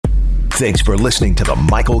Thanks for listening to the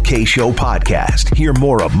Michael K. Show podcast. Hear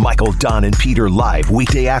more of Michael, Don, and Peter live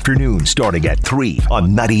weekday afternoons starting at 3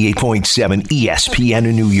 on 98.7 ESPN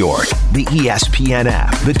in New York, the ESPN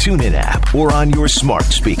app, the TuneIn app, or on your smart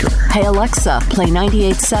speaker. Hey, Alexa, play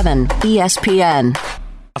 98.7 ESPN.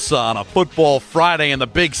 On a football Friday in the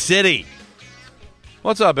big city.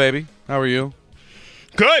 What's up, baby? How are you?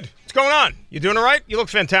 Good. What's going on? You doing all right? You look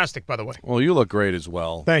fantastic, by the way. Well, you look great as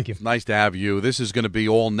well. Thank you. It's nice to have you. This is going to be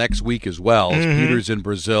all next week as well. Peter's in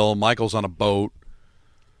Brazil. Michael's on a boat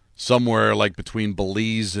somewhere like between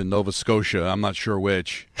Belize and Nova Scotia. I'm not sure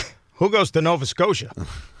which. Who goes to Nova Scotia?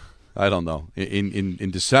 I don't know. In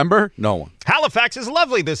December? No one. Halifax is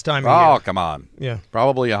lovely this time of Oh, year. come on. Yeah.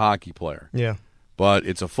 Probably a hockey player. Yeah. But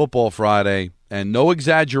it's a football Friday, and no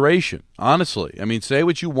exaggeration, honestly. I mean, say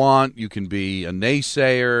what you want. You can be a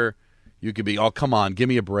naysayer. You could be, oh, come on, give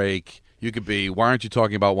me a break. You could be, why aren't you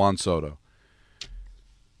talking about Juan Soto?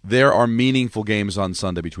 There are meaningful games on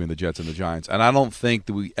Sunday between the Jets and the Giants, and I don't think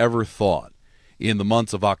that we ever thought in the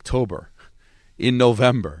months of October, in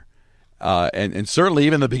November, and certainly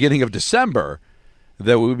even the beginning of December,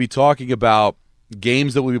 that we would be talking about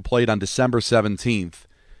games that would be played on December 17th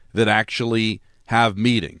that actually have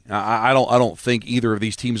meaning. I don't think either of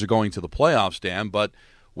these teams are going to the playoffs, Dan, but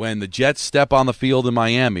when the Jets step on the field in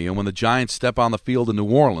Miami and when the Giants step on the field in New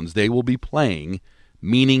Orleans, they will be playing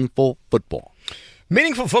meaningful football.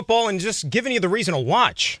 Meaningful football and just giving you the reason to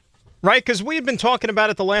watch, right? Because we had been talking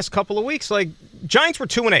about it the last couple of weeks. Like, Giants were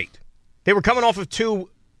 2-8. They were coming off of 2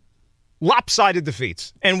 lopsided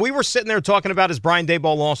defeats. And we were sitting there talking about, as Brian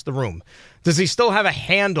Daboll lost the room, does he still have a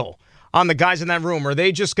handle on the guys in that room? Are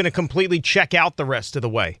they just going to completely check out the rest of the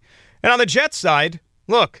way? And on the Jets side,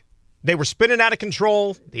 look, they were spinning out of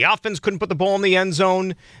control. The offense couldn't put the ball in the end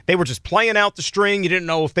zone. They were just playing out the string. You didn't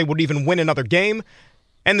know if they would even win another game.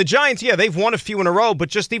 And the Giants, yeah, they've won a few in a row, but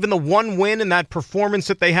just even the one win and that performance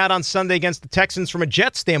that they had on Sunday against the Texans from a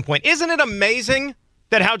Jets standpoint, isn't it amazing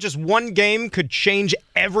that how just one game could change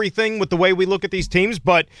everything with the way we look at these teams?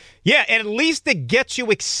 But, yeah, at least it gets you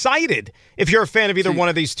excited if you're a fan of either one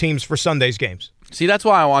of these teams for Sunday's games. See, that's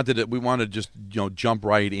why we wanted to just jump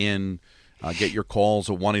right in, get your calls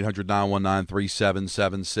at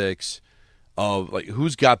 1-800-919-3776 of like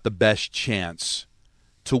who's got the best chance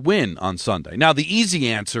to win on Sunday. Now, the easy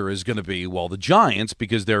answer is going to be, well, the Giants,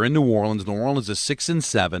 because they're in New Orleans. New Orleans is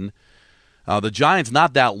 6-7. The Giants,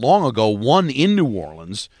 not that long ago, won in New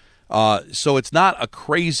Orleans. So it's not a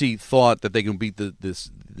crazy thought that they can beat the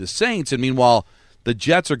Saints. And meanwhile, the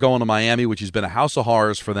Jets are going to Miami, which has been a house of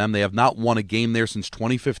horrors for them. They have not won a game there since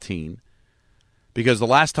 2015. Because the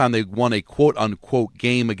last time they won a quote-unquote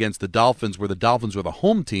game against the Dolphins, where the Dolphins were the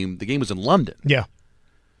home team, the game was in London. Yeah.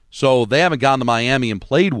 So they haven't gone to Miami and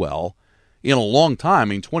played well in a long time.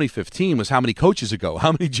 I mean, 2015 was how many coaches ago?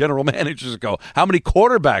 How many general managers ago? How many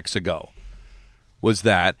quarterbacks ago was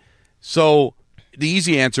that? So the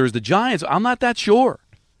easy answer is the Giants. I'm not that sure.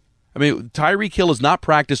 I mean, Tyreek Hill has not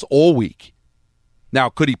practiced all week. Now,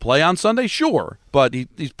 could he play on Sunday? Sure, but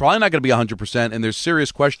he's probably not going to be 100%, and there's serious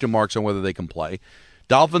question marks on whether they can play.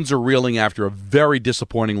 Dolphins are reeling after a very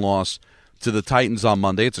disappointing loss to the Titans on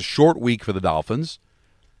Monday. It's a short week for the Dolphins.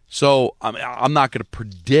 So I'm not going to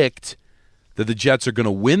predict that the Jets are going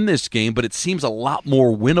to win this game, but it seems a lot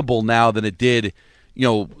more winnable now than it did,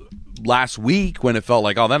 last week when it felt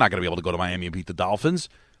like, oh, they're not going to be able to go to Miami and beat the Dolphins.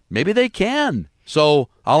 Maybe they can. So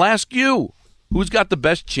I'll ask you, who's got the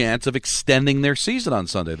best chance of extending their season on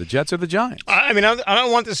Sunday, the Jets or the Giants? I mean, I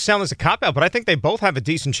don't want this to sound as a cop-out, but I think they both have a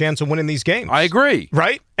decent chance of winning these games. I agree.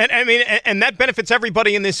 Right? And I mean, and that benefits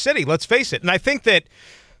everybody in this city, let's face it. And I think that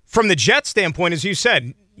from the Jets standpoint, as you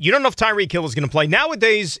said, you don't know if Tyreek Hill is going to play.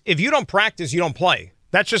 Nowadays, if you don't practice, you don't play.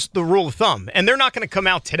 That's just the rule of thumb. And they're not going to come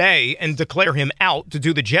out today and declare him out to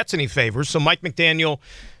do the Jets any favors. So Mike McDaniel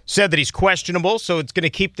said that he's questionable, so it's going to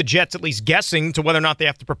keep the Jets at least guessing to whether or not they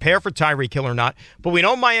have to prepare for Tyreek Hill or not. But we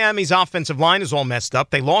know Miami's offensive line is all messed up.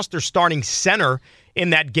 They lost their starting center in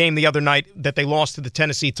that game the other night that they lost to the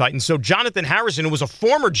Tennessee Titans. So Jonathan Harrison, who was a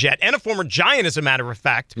former Jet and a former Giant, as a matter of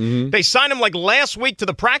fact, they signed him like last week to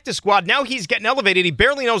the practice squad. Now he's getting elevated. He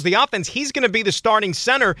barely knows the offense. He's going to be the starting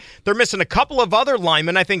center. They're missing a couple of other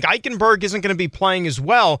linemen. I think Eichenberg isn't going to be playing as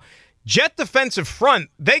well. Jet defensive front,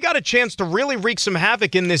 they got a chance to really wreak some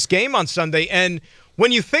havoc in this game on Sunday. And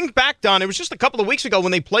when you think back, Don, it was just a couple of weeks ago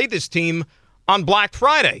when they played this team on Black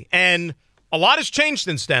Friday. And a lot has changed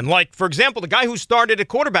since then. Like, for example, the guy who started at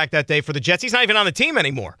quarterback that day for the Jets, he's not even on the team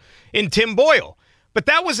anymore, in Tim Boyle. But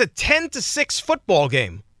that was a 10-6 football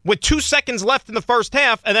game with 2 seconds left in the first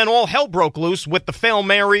half, and then all hell broke loose with the Fail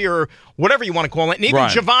Mary or whatever you want to call it. And even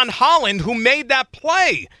Javon Holland, who made that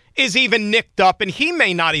play is even nicked up, and he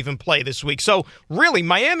may not even play this week. So, really,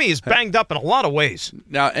 Miami is banged up in a lot of ways.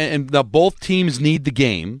 Now, and both teams need the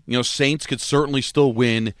game. Saints could certainly still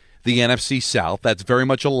win the NFC South. That's very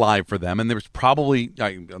much alive for them. And there's probably,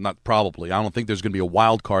 not probably, I don't think there's going to be a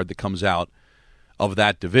wild card that comes out of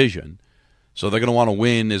that division. So they're going to want to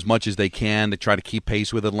win as much as they can to try to keep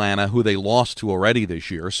pace with Atlanta, who they lost to already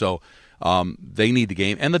this year. So they need the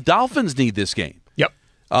game. And the Dolphins need this game. Yep.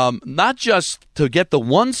 Not just to get the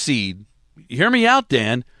 1 seed, hear me out,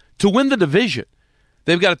 Dan, to win the division.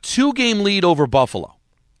 They've got a 2-game lead over Buffalo.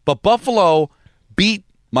 But Buffalo beat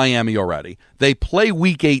Miami already. They play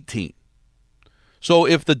Week 18. So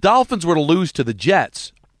if the Dolphins were to lose to the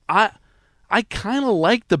Jets, I kind of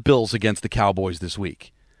like the Bills against the Cowboys this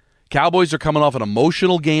week. Cowboys are coming off an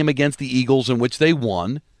emotional game against the Eagles in which they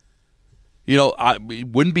won. It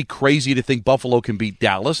wouldn't be crazy to think Buffalo can beat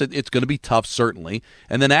Dallas. It's going to be tough, certainly.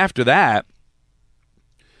 And then after that,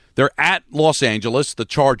 they're at Los Angeles, the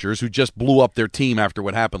Chargers, who just blew up their team after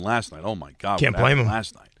what happened last night. Oh, my God. Can't blame them.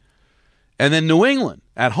 Last night. And then New England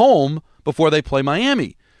at home before they play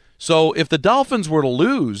Miami. So if the Dolphins were to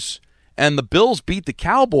lose and the Bills beat the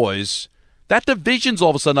Cowboys, that division's all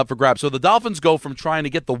of a sudden up for grabs. So the Dolphins go from trying to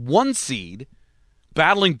get the 1 seed,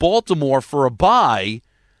 battling Baltimore for a bye,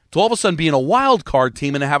 to all of a sudden being a wild card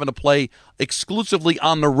team and having to play exclusively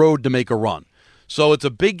on the road to make a run. So it's a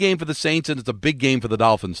big game for the Saints, and it's a big game for the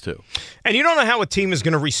Dolphins, too. And you don't know how a team is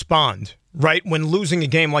going to respond, right, when losing a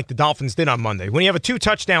game like the Dolphins did on Monday. When you have a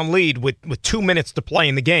 2-touchdown lead with 2 minutes to play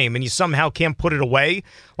in the game and you somehow can't put it away,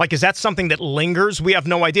 is that something that lingers? We have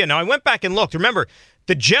no idea. Now, I went back and looked. Remember,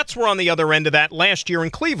 the Jets were on the other end of that last year in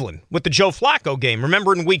Cleveland with the Joe Flacco game.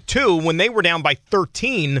 Remember in Week 2 when they were down by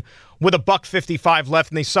 13 with $1:55 left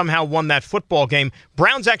and they somehow won that football game.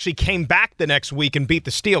 Browns actually came back the next week and beat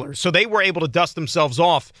the Steelers. So they were able to dust themselves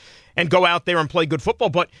off and go out there and play good football.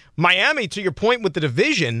 But Miami, to your point with the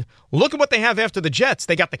division, look at what they have after the Jets.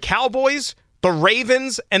 They got the Cowboys, the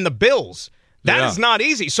Ravens, and the Bills. That is not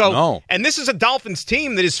easy. So, And this is a Dolphins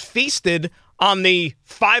team that is feasted on the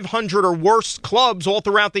 500 or worse clubs all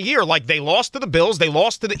throughout the year. They lost to the Bills, they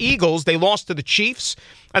lost to the Eagles, they lost to the Chiefs,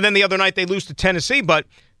 and then the other night they lose to Tennessee. But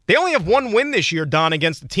they only have 1 win this year, Don,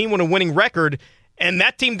 against a team with a winning record. And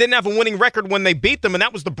that team didn't have a winning record when they beat them, and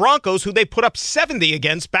that was the Broncos, who they put up 70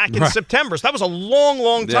 against back in September. So that was a long,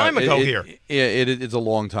 long time ago here. It's a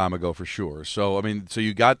long time ago for sure. So, so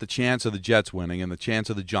you got the chance of the Jets winning and the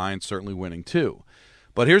chance of the Giants certainly winning too.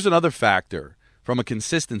 But here's another factor from a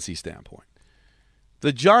consistency standpoint.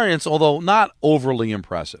 The Giants, although not overly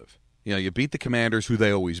impressive, you beat the Commanders, who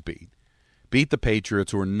they always beat the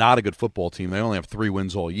Patriots, who are not a good football team. They only have 3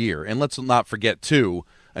 wins all year. And let's not forget, too,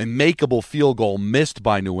 a makeable field goal missed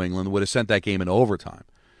by New England would have sent that game into overtime.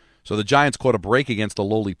 So the Giants caught a break against the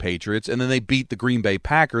lowly Patriots, and then they beat the Green Bay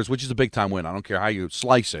Packers, which is a big-time win. I don't care how you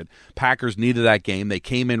slice it. Packers needed that game. They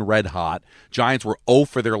came in red hot. Giants were 0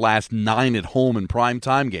 for their last 9 at home in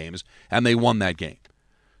primetime games, and they won that game.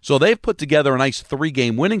 So they've put together a nice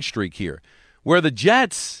 3-game winning streak here, where the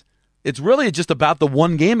Jets, it's really just about the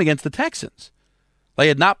 1 game against the Texans. They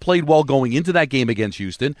had not played well going into that game against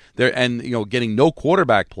Houston, getting no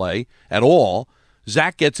quarterback play at all.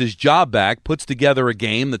 Zach gets his job back, puts together a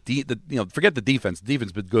game forget the defense. The defense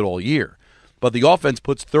has been good all year, but the offense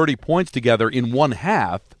puts 30 points together in 1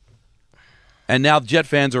 half. And now Jet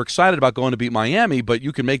fans are excited about going to beat Miami, but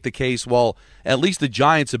you can make the case, well, at least the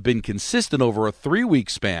Giants have been consistent over a 3-week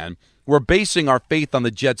span. We're basing our faith on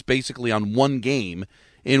the Jets basically on 1 game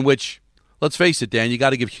in which, let's face it, Dan, you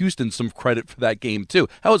got to give Houston some credit for that game too.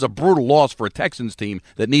 That was a brutal loss for a Texans team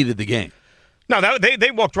that needed the game. No,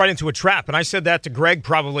 they walked right into a trap, and I said that to Greg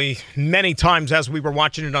probably many times as we were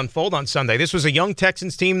watching it unfold on Sunday. This was a young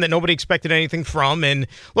Texans team that nobody expected anything from, and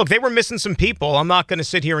look, they were missing some people. I'm not going to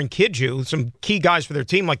sit here and kid you. Some key guys for their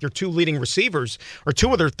team, like their 2 leading receivers, or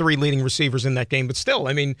 2 of their 3 leading receivers in that game, but still,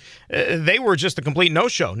 they were just a complete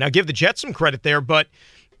no-show. Now, give the Jets some credit there, but,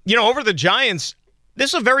 over the Giants,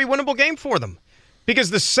 this is a very winnable game for them,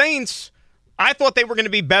 because the Saints, I thought they were going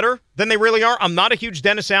to be better than they really are. I'm not a huge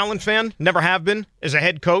Dennis Allen fan, never have been, as a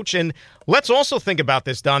head coach. And let's also think about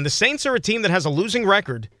this, Don. The Saints are a team that has a losing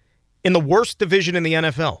record in the worst division in the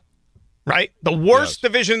NFL, right? The worst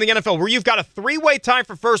division in the NFL, where you've got a 3-way tie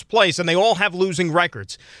for first place, and they all have losing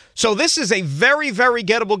records. So this is a very, very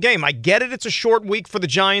gettable game. I get it, it's a short week for the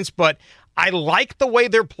Giants, but I like the way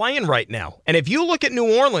they're playing right now. And if you look at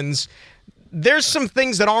New Orleans, there's some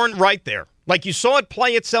things that aren't right there. Like you saw it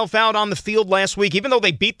play itself out on the field last week, even though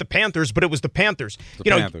they beat the Panthers, but it was the Panthers.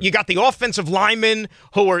 You got the offensive linemen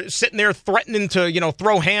who are sitting there threatening to,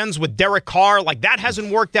 throw hands with Derek Carr. Like that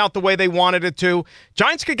hasn't worked out the way they wanted it to.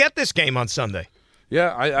 Giants could get this game on Sunday.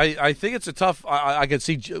 Yeah, I think it's a tough. I can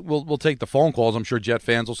see. We'll take the phone calls. I'm sure Jet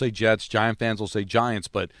fans will say Jets, Giant fans will say Giants.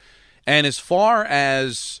 And as far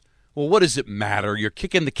as, well, what does it matter? You're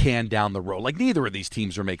kicking the can down the road. Like, neither of these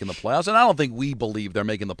teams are making the playoffs, and I don't think we believe they're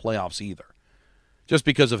making the playoffs either, just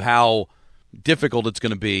because of how difficult it's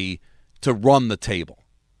going to be to run the table.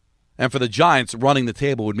 And for the Giants, running the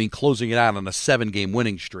table would mean closing it out on a 7-game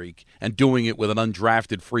winning streak and doing it with an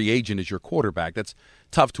undrafted free agent as your quarterback. That's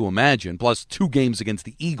tough to imagine. Plus 2 games against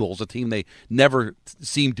the Eagles, a team they never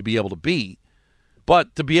seemed to be able to beat.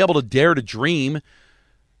 But to be able to dare to dream,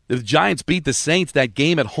 if the Giants beat the Saints, that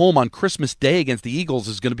game at home on Christmas Day against the Eagles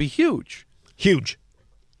is going to be huge. Huge.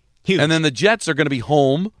 And then the Jets are going to be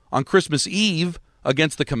home on Christmas Eve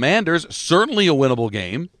against the Commanders, certainly a winnable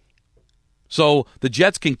game. So the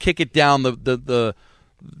Jets can kick it down the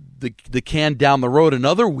can down the road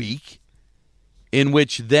another week, in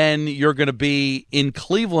which then you're going to be in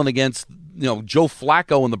Cleveland against Joe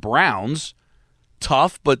Flacco and the Browns.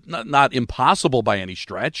 Tough, but not impossible by any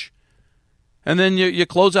stretch. And then you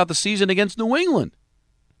close out the season against New England.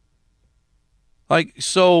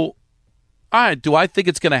 So, all right, do I think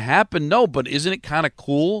it's going to happen? No, but isn't it kind of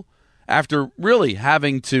cool after really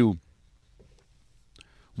having to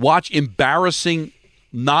watch embarrassing,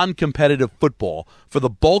 non-competitive football for the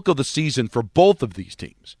bulk of the season for both of these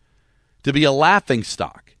teams, to be a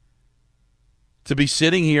laughingstock, to be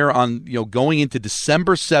sitting here on going into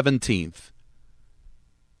December 17th,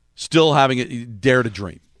 still having a dare to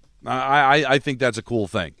dream. I think that's a cool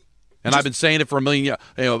thing, and I've been saying it for a million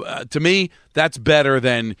years. To me, that's better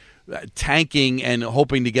than tanking and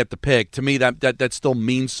hoping to get the pick. To me, that still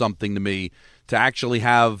means something to me, to actually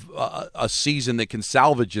have a season that can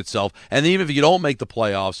salvage itself. And even if you don't make the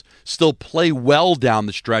playoffs, still play well down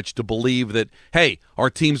the stretch to believe that, hey,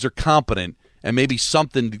 our teams are competent, and maybe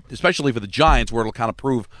something, especially for the Giants, where it'll kind of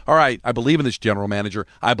prove, all right, I believe in this general manager.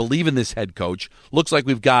 I believe in this head coach. Looks like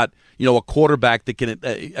we've got, a quarterback that can,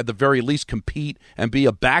 at the very least, compete and be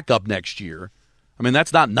a backup next year. I mean,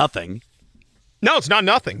 that's not nothing. No, it's not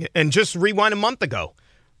nothing. And just rewind a month ago,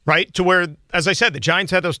 right, to where, as I said, the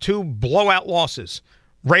Giants had those 2 blowout losses,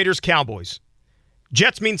 Raiders, Cowboys.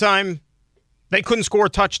 Jets, meantime, they couldn't score a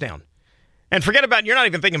touchdown. And forget about, you're not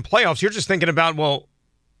even thinking playoffs. You're just thinking about, well,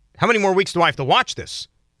 how many more weeks do I have to watch this?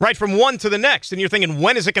 Right, from one to the next. And you're thinking,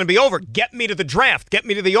 when is it going to be over? Get me to the draft. Get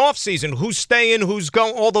me to the offseason. Who's staying? Who's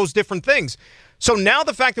going? All those different things. So now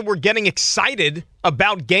the fact that we're getting excited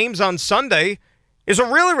about games on Sunday is a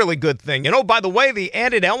really, really good thing. By the way, the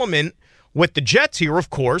added element with the Jets here, of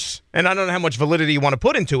course, and I don't know how much validity you want to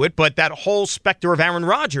put into it, but that whole specter of Aaron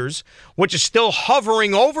Rodgers, which is still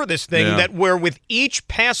hovering over this thing, that where with each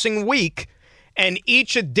passing week and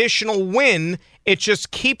each additional win, it just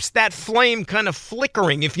keeps that flame kind of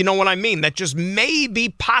flickering, if you know what I mean. That just maybe,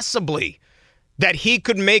 possibly, that he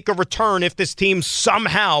could make a return if this team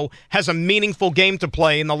somehow has a meaningful game to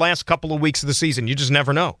play in the last couple of weeks of the season. You just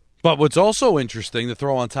never know. But what's also interesting to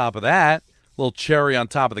throw on top of that, little cherry on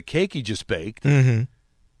top of the cake he just baked, that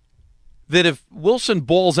if Wilson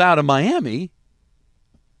balls out in Miami,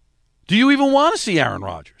 do you even want to see Aaron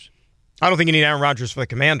Rodgers? I don't think you need Aaron Rodgers for the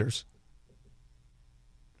Commanders.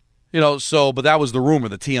 But that was the rumor,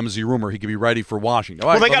 the TMZ rumor. He could be ready for Washington.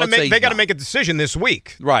 Well, they got to make a decision this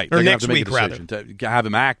week, right? Or next week, rather, to have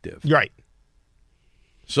him active, right?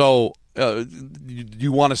 So, do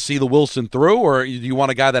you want to see the Wilson through, or do you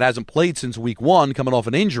want a guy that hasn't played since week 1, coming off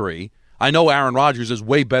an injury? I know Aaron Rodgers is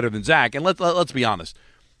way better than Zach, and let's be honest,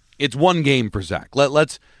 it's one game for Zach.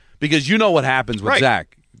 Let's because you know what happens with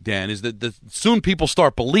Zach. Dan, is that soon people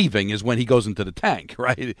start believing is when he goes into the tank,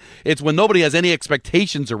 right? It's when nobody has any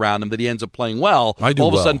expectations around him that he ends up playing well. All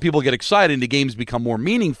of a sudden people get excited and the games become more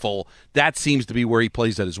meaningful. That seems to be where he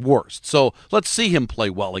plays at his worst. So let's see him play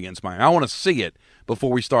well against Miami. I want to see it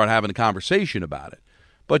before we start having a conversation about it.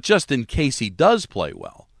 But just in case he does play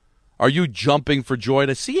well, are you jumping for joy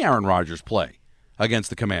to see Aaron Rodgers play against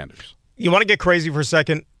the Commanders? You want to get crazy for a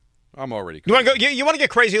second? I'm already crazy. You want to get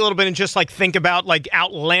crazy a little bit and just think about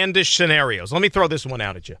outlandish scenarios. Let me throw this one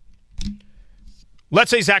out at you. Let's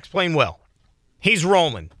say Zach's playing well. He's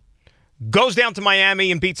rolling. Goes down to Miami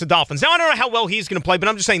and beats the Dolphins. Now, I don't know how well he's going to play, but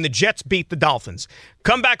I'm just saying the Jets beat the Dolphins.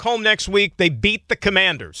 Come back home next week, they beat the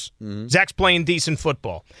Commanders. Zach's playing decent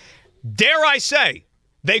football. Dare I say,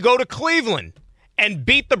 they go to Cleveland and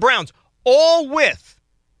beat the Browns, all with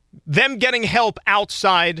them getting help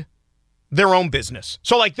outside their own business.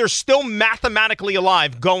 So, they're still mathematically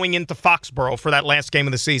alive going into Foxborough for that last game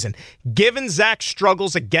of the season. Given Zach's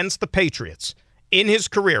struggles against the Patriots in his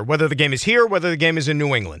career, whether the game is here, whether the game is in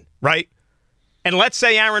New England, right? And let's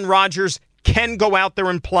say Aaron Rodgers can go out there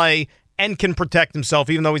and play and can protect himself,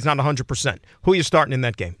 even though he's not 100%. Who are you starting in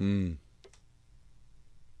that game?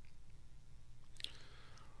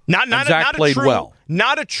 Zach played well.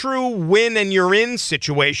 Not a true win and you're in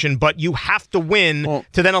situation, but you have to win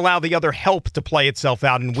to then allow the other help to play itself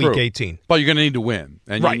out in Week 18. But you're going to need to win,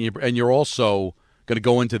 and right. You're also going to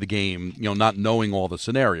go into the game, not knowing all the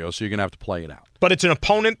scenarios, so you're going to have to play it out. But it's an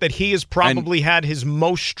opponent that he has probably had his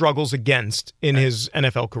most struggles against in his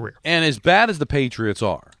NFL career. And as bad as the Patriots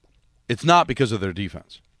are, it's not because of their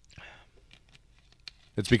defense.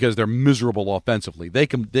 It's because they're miserable offensively. They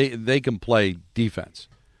can play defense.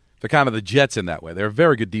 They're kind of the Jets in that way. They're a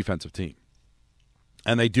very good defensive team.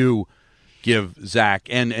 And they do give Zach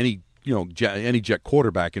and any Jet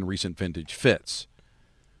quarterback in recent vintage fits.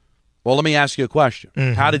 Well, let me ask you a question.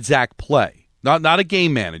 Mm-hmm. How did Zach play? Not a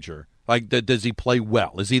game manager. Like, does he play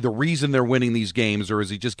well? Is he the reason they're winning these games, or is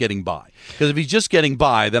he just getting by? Because if he's just getting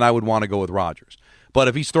by, then I would want to go with Rodgers. But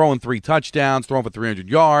if he's throwing 3 touchdowns, throwing for 300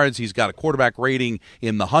 yards, he's got a quarterback rating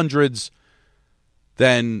in the hundreds,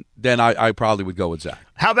 then I probably would go with Zach.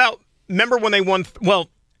 How about, remember when they won,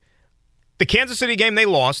 the Kansas City game they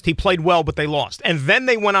lost. He played well, but they lost. And then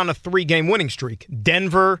they went on a 3-game winning streak.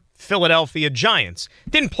 Denver, Philadelphia, Giants.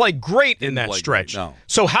 Didn't play great in that stretch. No.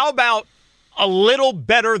 So how about a little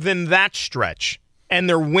better than that stretch, and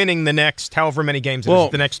they're winning the next however many games it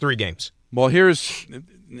is, the next 3 games? Well, here's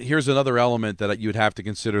another element that you would have to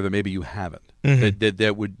consider that maybe you haven't.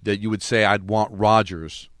 Mm-hmm. That you would say I'd want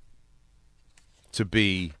Rodgers to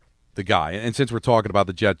be the guy. And since we're talking about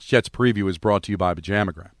the Jets preview is brought to you by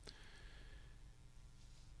Pajamagram.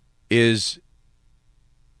 Is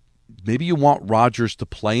maybe you want Rodgers to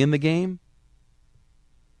play in the game?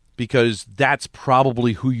 Because that's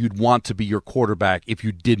probably who you'd want to be your quarterback if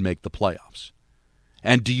you did make the playoffs.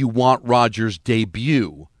 And do you want Rodgers'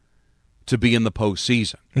 debut to be in the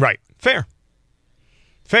postseason? Right. Fair.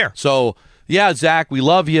 So, yeah, Zach, we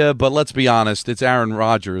love you, but let's be honest. It's Aaron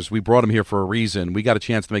Rodgers. We brought him here for a reason. We got a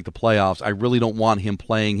chance to make the playoffs. I really don't want him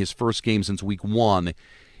playing his first game since week 1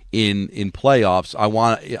 in playoffs. I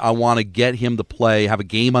want to get him to play, have a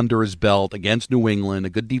game under his belt against New England, a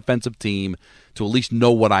good defensive team, to at least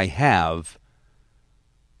know what I have.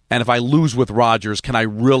 And if I lose with Rodgers, can I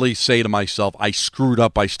really say to myself, I screwed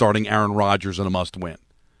up by starting Aaron Rodgers in a must-win?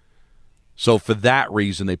 So for that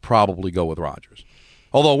reason, they probably go with Rodgers.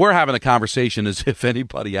 Although we're having a conversation as if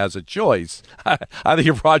anybody has a choice. I think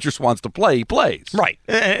if Rodgers wants to play, he plays. Right,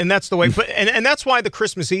 and that's the way. And that's why the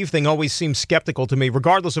Christmas Eve thing always seems skeptical to me,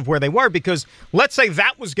 regardless of where they were, because let's say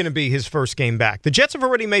that was going to be his first game back. The Jets have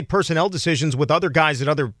already made personnel decisions with other guys at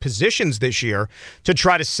other positions this year to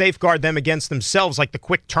try to safeguard them against themselves, like the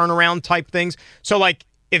quick turnaround type things. So, like,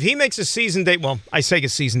 if he makes a season debut,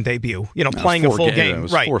 playing a full game. It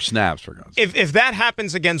was right. 4 snaps for guys. If that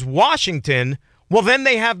happens against Washington, well, then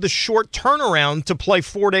they have the short turnaround to play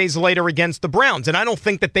 4 days later against the Browns. And I don't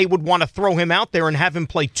think that they would want to throw him out there and have him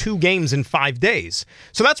play 2 games in 5 days.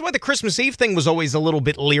 So that's why the Christmas Eve thing was always a little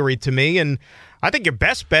bit leery to me. And I think your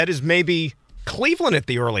best bet is maybe Cleveland at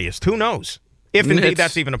the earliest. Who knows? If indeed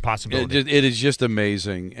that's even a possibility. It is just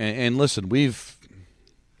amazing. And listen,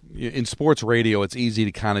 in sports radio, it's easy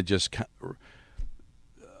to kind of just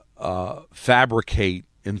fabricate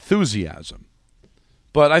enthusiasm.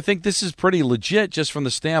 But I think this is pretty legit just from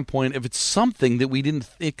the standpoint if it's something that we didn't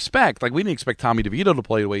expect. Like, we didn't expect Tommy DeVito to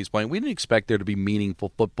play the way he's playing. We didn't expect there to be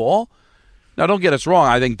meaningful football. Now, don't get us wrong.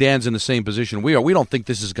 I think Dan's in the same position we are. We don't think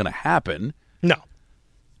this is going to happen. No.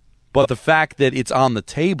 But the fact that it's on the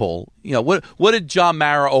table, what did John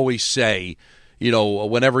Mara always say,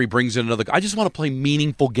 whenever he brings in another guy? I just want to play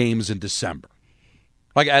meaningful games in December.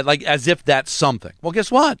 Like as if that's something. Well,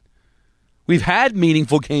 guess what? We've had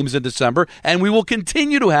meaningful games in December, and we will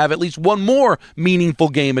continue to have at least one more meaningful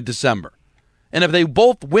game in December. And if they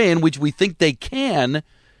both win, which we think they can,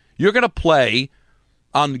 you're going to play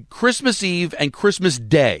on Christmas Eve and Christmas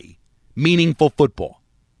Day meaningful football.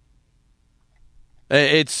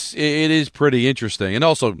 It is pretty interesting. And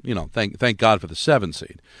also, thank God for the 7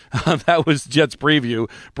 seed. That was Jets Preview,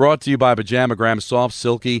 brought to you by Pajamagram Soft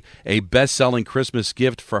Silky, a best-selling Christmas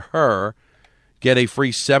gift for her. Get a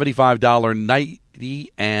free $75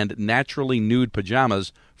 nighty and naturally nude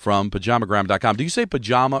pajamas from pajamagram.com. Do you say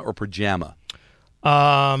pajama or pajama?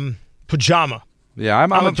 Pajama. Yeah,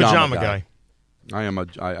 I'm a pajama guy.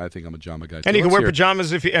 I think I'm a pajama guy too. And you can wear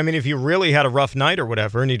pajamas if you really had a rough night or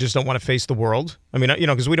whatever, and you just don't want to face the world. I mean,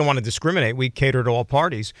 because we don't want to discriminate. We cater to all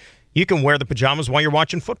parties. You can wear the pajamas while you're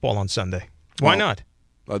watching football on Sunday. Why not?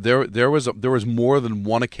 There was more than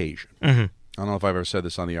one occasion. Mm-hmm. I don't know if I've ever said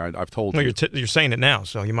this on the air. I've told you. You're saying it now,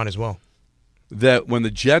 so you might as well. That when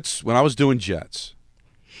I was doing Jets,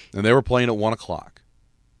 and they were playing at 1 o'clock,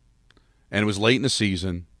 and it was late in the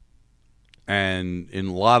season. And in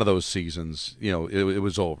a lot of those seasons, it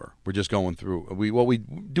was over. We're just going through. We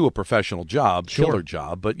do a professional job, killer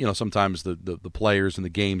job, but sometimes the players and the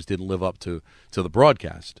games didn't live up to the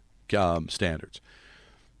broadcast standards.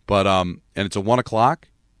 But and it's at 1:00,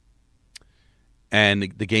 and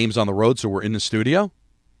the game's on the road, so we're in the studio.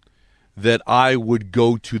 That I would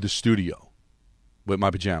go to the studio with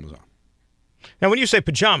my pajamas on. Now, when you say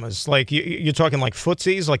pajamas, like you're talking like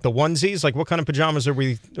footsies, like the onesies, like what kind of pajamas are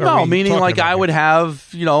we? Meaning like I would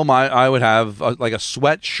have, I would have like a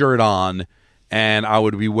sweatshirt on, and I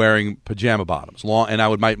would be wearing pajama bottoms, and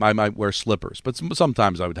I might wear slippers, but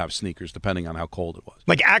sometimes I would have sneakers depending on how cold it was.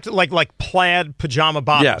 Like plaid pajama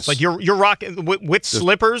bottoms. Yes. Like you're rocking with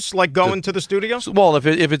slippers, like going to the studio. Well, if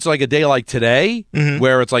it's like a day like today,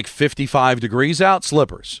 where it's like 55 degrees out,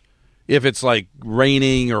 slippers. If it's like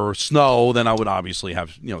raining or snow, then I would obviously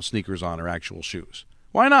have sneakers on or actual shoes.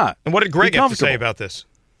 Why not? And what did Greg have to say about this?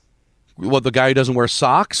 What, the guy who doesn't wear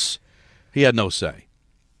socks? He had no say.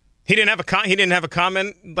 He didn't have a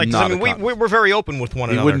comment. Like, Not we're very open with one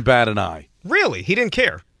another. He wouldn't bat an eye. Really, he didn't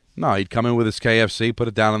care. No, he'd come in with his KFC, put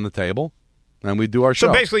it down on the table, and we'd do our show.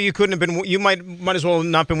 So basically, you couldn't have been. You might as well have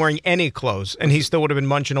not been wearing any clothes, and he still would have been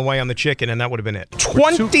munching away on the chicken, and that would have been it.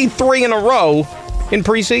 23 in a row in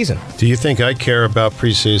preseason. Do you think I care about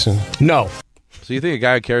preseason? No. So you think a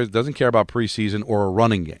guy who doesn't care about preseason or a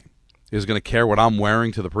running game is going to care what I'm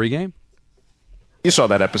wearing to the pregame? You saw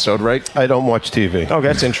that episode, right? I don't watch TV. Oh,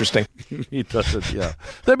 that's interesting. He doesn't. Yeah,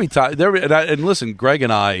 there'd be time. And listen, Greg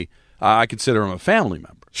and I consider him a family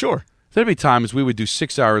member. Sure. There'd be times we would do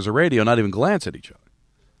 6 hours of radio, not even glance at each other.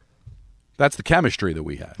 That's the chemistry that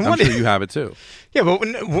we had. I'm sure you have it too. Yeah, but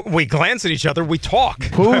when we glance at each other, we talk.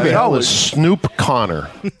 Who the hell is Snoop Connor?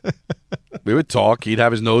 We would talk. He'd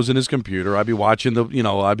have his nose in his computer. I'd be watching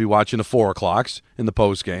the 4 o'clocks in the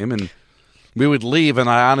post game, and we would leave. And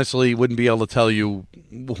I honestly wouldn't be able to tell you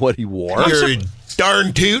what he wore. You're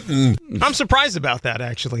darn tootin'. I'm surprised about that,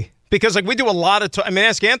 actually. Because we do a lot of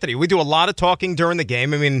ask Anthony. We do a lot of talking during the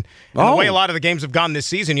game. The way a lot of the games have gone this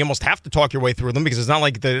season, you almost have to talk your way through them because it's not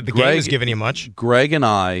like the game is giving you much. Greg and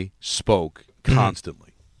I spoke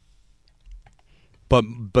constantly.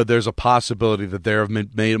 But there's a possibility that there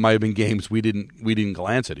might have been games we didn't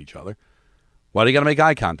glance at each other. Why do you got to make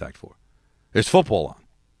eye contact for? There's football on.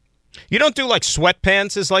 You don't do like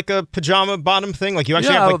sweatpants as like a pajama bottom thing? Like you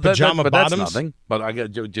actually have like pajama bottoms? That's nothing. But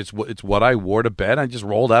it's what I wore to bed. I just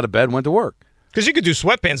rolled out of bed and went to work. Because you could do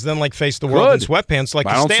sweatpants then like face the world in sweatpants like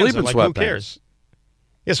I don't Costanza. sleep in like sweatpants. Who cares?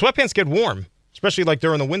 Yeah, sweatpants get warm, especially like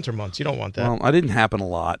during the winter months. You don't want that. Well, I didn't happen a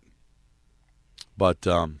lot. But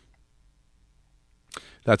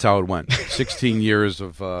that's how it went. 16 years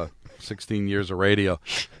of radio.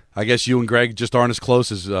 I guess you and Greg just aren't as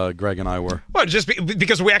close as Greg and I were. What, just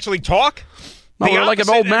because we actually talk? No, we're like an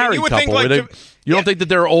old married couple. You don't think that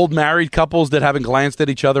there are old married couples that haven't glanced at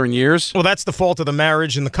each other in years? Well, that's the fault of the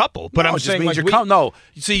marriage and the couple. But I'm it just saying means like no.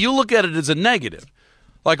 You see, you look at it as a negative.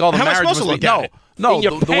 Like all the How am I marriage supposed to look at it? No,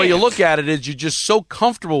 the way you look at it is you're just so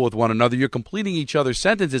comfortable with one another. You're completing each other's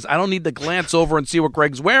sentences. I don't need to glance over and see what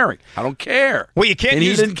Greg's wearing. I don't care. Well, you can't. And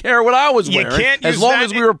he didn't care what I was wearing. As long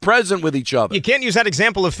as we were present with each other. You can't use that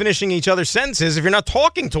example of finishing each other's sentences if you're not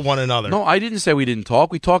talking to one another. No, I didn't say we didn't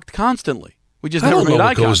talk. We talked constantly. We just never don't know made eye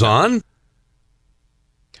what goes contact. on.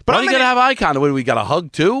 But why do you got to have eye contact? We got a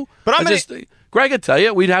hug too? Greg would tell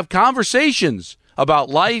you, we'd have conversations about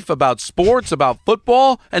life, about sports, about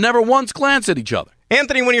football, and never once glance at each other.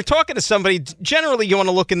 Anthony, when you're talking to somebody, generally you want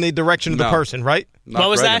to look in the direction of the person, right? What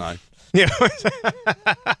was that? Yeah.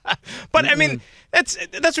 But I mean, that's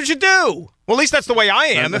what you do. Well, at least that's the way I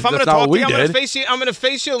am. If I'm going to talk to you, I'm going to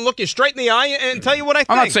face you and look you straight in the eye and tell you what I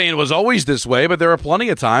think. I'm not saying it was always this way, but there are plenty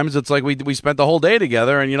of times it's like we spent the whole day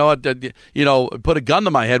together, and you know what? Put a gun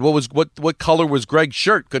to my head. What color was Greg's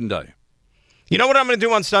shirt? Couldn't tell you. You know what I'm going to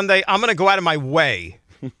do on Sunday? I'm going to go out of my way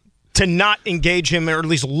to not engage him, or at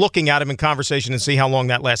least looking at him in conversation, and see how long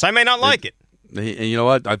that lasts. I may not like it. And you know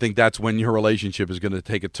what? I think that's when your relationship is going to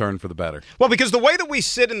take a turn for the better. Well, because the way that we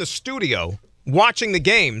sit in the studio watching the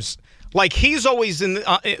games, like he's always in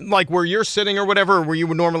like where you're sitting or whatever, where you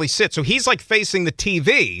would normally sit. So he's like facing the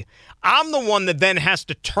TV. I'm the one that then has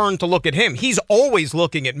to turn to look at him. He's always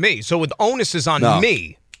looking at me. So the onus is on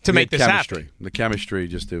me to make this happen. The chemistry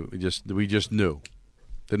we just knew.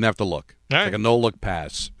 Didn't have to look. Right. It's like a no-look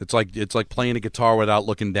pass. It's like playing a guitar without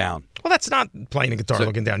looking down. Well, that's not playing a guitar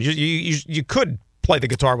looking down. You could play the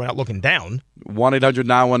guitar without looking down.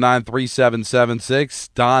 1-800-919-3776.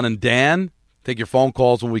 Don and Dan, take your phone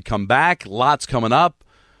calls when we come back. Lots coming up.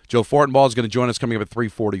 Joe Fortenbaugh is going to join us coming up at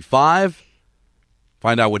 3:45.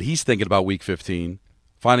 Find out what he's thinking about Week 15.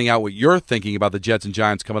 finding out what you're thinking about the Jets and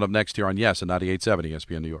Giants coming up next here on Yes at 98.7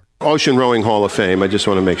 ESPN New York. Ocean Rowing Hall of Fame. I just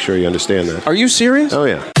want to make sure you understand that. Are you serious? Oh,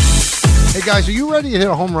 yeah. Hey guys, are you ready to hit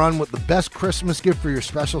a home run with the best Christmas gift for your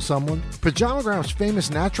special someone? Pajamagram's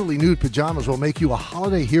famous naturally nude pajamas will make you a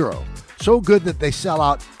holiday hero. So good that they sell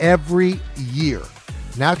out every year.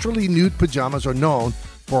 Naturally nude pajamas are known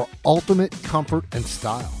for ultimate comfort and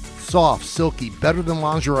style. Soft, silky, better than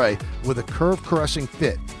lingerie with a curve-caressing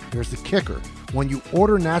fit. Here's the kicker. When you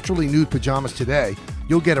order naturally nude pajamas today,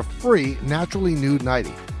 you'll get a free naturally nude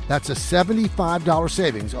nightie. That's a $75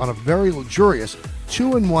 savings on a very luxurious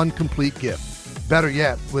 2-in-1 complete gift. Better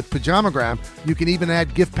yet, with Pajamagram, you can even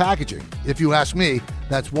add gift packaging. If you ask me,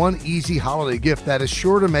 that's one easy holiday gift that is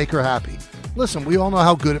sure to make her happy. Listen, we all know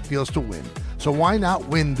how good it feels to win, so why not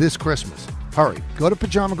win this Christmas? Hurry, go to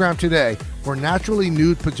Pajamagram today for naturally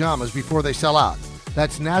nude pajamas before they sell out.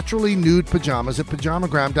 That's naturally nude pajamas at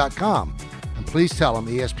Pajamagram.com. And please tell them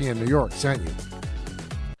ESPN New York sent you.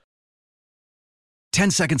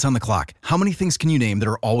 10 seconds on the clock. How many things can you name that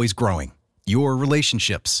are always growing? Your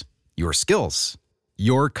relationships, your skills,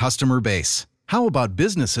 your customer base. How about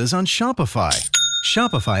businesses on Shopify?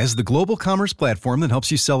 Shopify is the global commerce platform that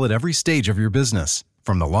helps you sell at every stage of your business.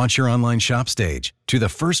 From the launch your online shop stage, to the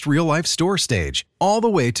first real-life store stage, all the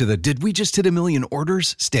way to the did we just hit a million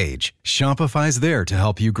orders stage. Shopify's there to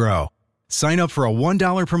help you grow. Sign up for a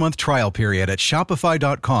 $1 per month trial period at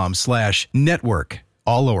shopify.com/network,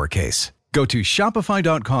 all lowercase. Go to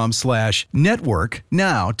shopify.com/network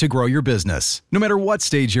now to grow your business, no matter what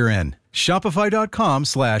stage you're in.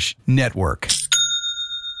 Shopify.com/network.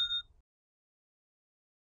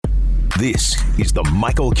 This is the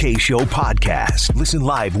Michael K. Show podcast. Listen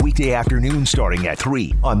live weekday afternoon starting at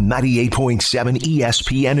 3 on 98.7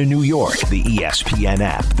 ESPN in New York, the ESPN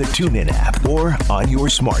app, the TuneIn app, or on your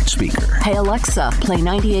smart speaker. Hey Alexa, play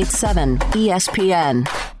 98.7 ESPN.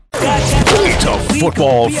 It's a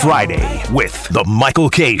Football Friday with the Michael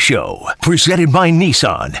K. Show, presented by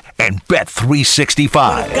Nissan and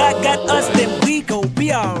Bet365.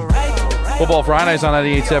 Football Fridays on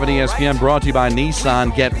 98.7 ESPN, brought to you by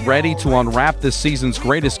Nissan. Get ready to unwrap this season's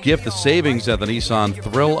greatest gift, the savings at the Nissan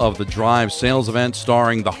Thrill of the Drive sales event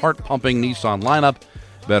starring the heart-pumping Nissan lineup.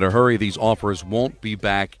 Better hurry, these offers won't be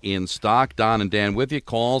back in stock. Don and Dan with you.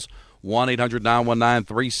 Calls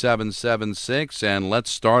 1-800-919-3776. And let's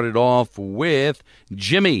start it off with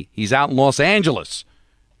Jimmy. He's out in Los Angeles.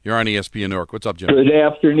 You're on ESPN New York. What's up, Jimmy? Good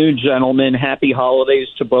afternoon, gentlemen. Happy holidays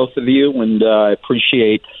to both of you, and I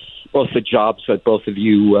appreciate both the jobs that both of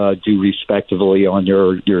you do respectively on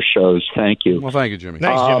your shows. Thank you. Well, thank you, Jimmy.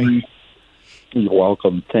 Thanks, Jimmy. You're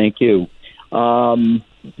welcome. Thank you.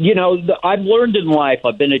 You know, I've learned in life,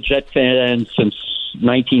 I've been a Jet fan since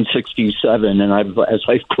 1967, and as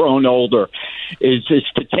I've grown older, is to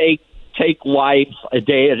take life a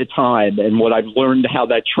day at a time. And what I've learned how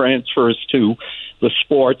that transfers to the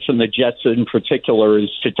sports and the Jets in particular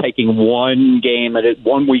is to taking one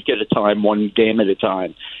week at a time, one game at a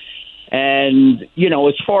time. And, you know,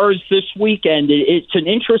 as far as this weekend, it's an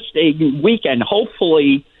interesting weekend.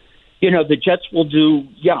 Hopefully, you know, the Jets will do.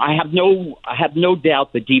 Yeah, I have no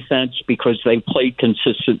doubt the defense, because they played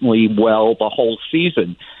consistently well the whole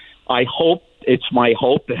season. It's my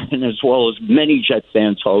hope, and as well as many Jet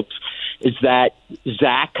fans' hopes, is that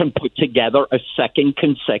Zach can put together a second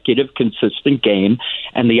consecutive consistent game,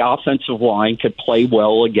 and the offensive line could play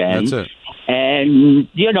well again. That's it. And,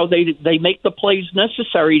 you know, they make the plays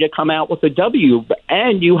necessary to come out with a W.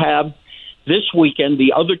 And you have this weekend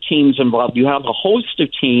the other teams involved. You have a host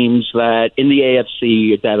of teams that in the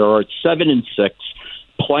AFC that are at 7-6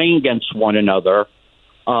 playing against one another.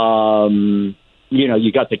 You know,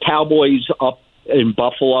 you got the Cowboys up in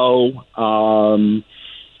Buffalo.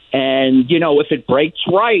 And, you know, if it breaks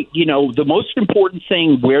right, you know, the most important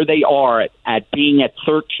thing where they are at being at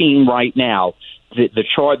 13 right now,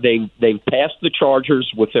 they've passed the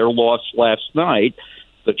Chargers with their loss last night.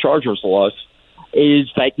 The Chargers loss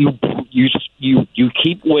is that you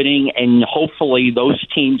keep winning, and hopefully those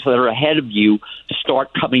teams that are ahead of you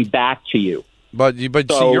start coming back to you. But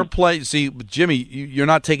see, Jimmy, you're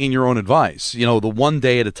not taking your own advice. You know, the one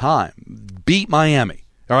day at a time. Beat Miami.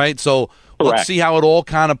 All right, so let's see how it all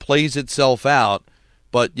kind of plays itself out.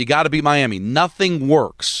 But you got to beat Miami. Nothing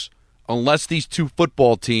works unless these two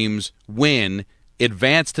football teams win,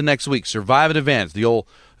 advance to next week, survive and advance. The old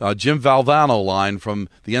Jim Valvano line from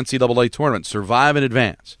the NCAA tournament: survive and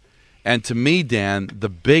advance. And to me, Dan, the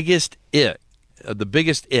biggest if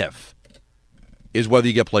is whether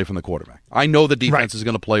you get play from the quarterback. I know the defense is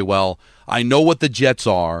going to play well. I know what the Jets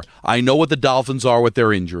are. I know what the Dolphins are with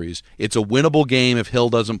their injuries. It's a winnable game if Hill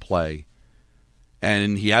doesn't play.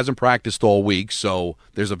 and he hasn't practiced all week, so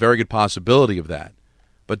there's a very good possibility of that.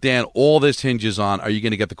 But, Dan, all this hinges on, are you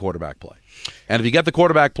going to get the quarterback play? And if you get the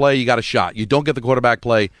quarterback play, you got a shot. You don't get the quarterback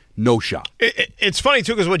play, no shot. It's funny,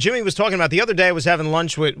 too, because what Jimmy was talking about the other day, I was having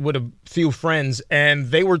lunch with a few friends,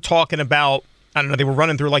 and they were talking about, I don't know, they were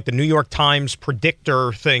running through like the New York Times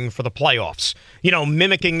predictor thing for the playoffs. You know,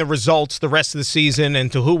 mimicking the results the rest of the season and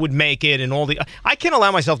to who would make it and all the... I can't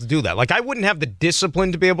allow myself to do that. Like, I wouldn't have the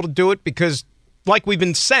discipline to be able to do it because, like we've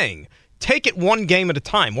been saying, take it one game at a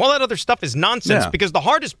time. All that other stuff is nonsense because the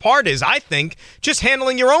hardest part is, I think, just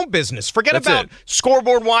handling your own business. Forget about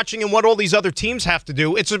scoreboard watching and what all these other teams have to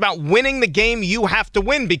do. It's about winning the game you have to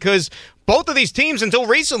win because both of these teams, until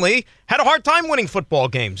recently, had a hard time winning football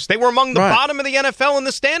games. They were among the bottom of the NFL in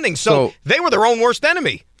the standings, so they were their own worst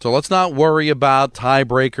enemy. So let's not worry about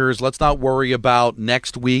tiebreakers. Let's not worry about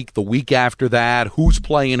next week, the week after that, who's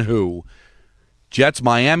playing who. Jets,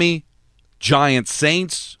 Miami, Giants,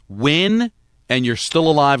 Saints, win, and you're still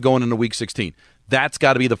alive going into Week 16. That's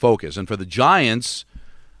got to be the focus. And for the Giants,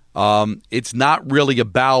 it's not really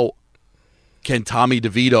about can Tommy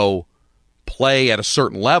DeVito play at a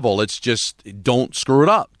certain level. It's just don't screw it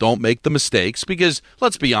up. Don't make the mistakes because,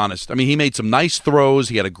 let's be honest, I mean, he made some nice throws.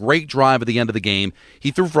 He had a great drive at the end of the game. He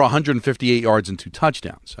threw for 158 yards and 2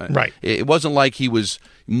 touchdowns. Right. It wasn't like he was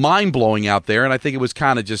mind-blowing out there, and I think it was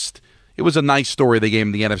kind of just – it was a nice story they gave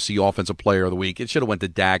him the NFC Offensive Player of the Week. It should have went to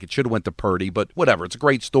Dak. It should have went to Purdy, but whatever. It's a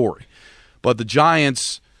great story. But the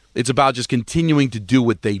Giants, it's about just continuing to do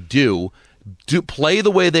what they do play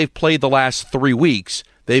the way they've played the last 3 weeks.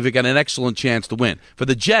 They've got an excellent chance to win. For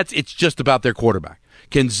the Jets, it's just about their quarterback.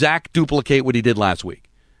 Can Zach duplicate what he did last week?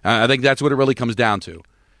 I think that's what it really comes down to.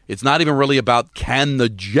 It's not even really about can the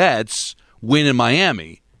Jets win in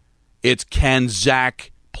Miami. It's can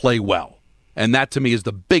Zach play well? And that, to me, is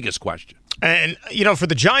the biggest question. And, you know, for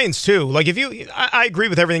the Giants, too, like I agree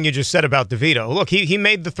with everything you just said about DeVito. Look, he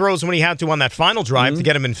made the throws when he had to on that final drive to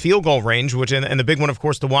get him in field goal range, and the big one, of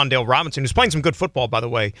course, to Wan'Dale Robinson, who's playing some good football, by the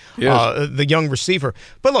way, the young receiver.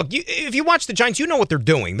 But look, if you watch the Giants, you know what they're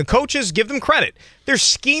doing. The coaches, give them credit. They're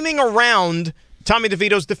scheming around Tommy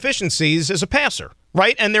DeVito's deficiencies as a passer.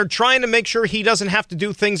 Right? And they're trying to make sure he doesn't have to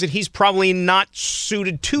do things that he's probably not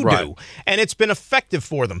suited to do. And it's been effective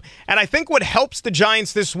for them. And I think what helps the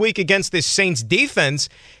Giants this week against this Saints defense,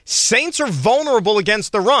 Saints are vulnerable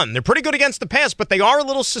against the run. They're pretty good against the pass, but they are a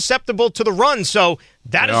little susceptible to the run. So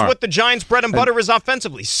that is what the Giants' bread and butter is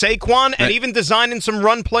offensively. Saquon and even designing some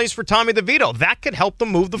run plays for Tommy DeVito. That could help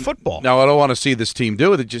them move the football. Now, I don't want to see this team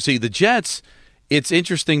do it. You see, the Jets... It's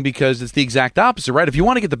interesting because it's the exact opposite, right? If you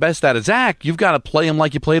want to get the best out of Zach, you've got to play him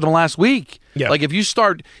like you played him last week. Yeah. Like if you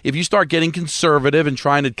start getting conservative and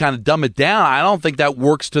trying to kind of dumb it down, I don't think that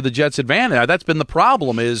works to the Jets' advantage. That's been the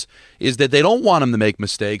problem is that they don't want him to make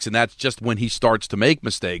mistakes, and that's just when he starts to make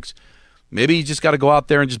mistakes. Maybe you just got to go out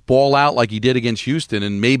there and just ball out like he did against Houston,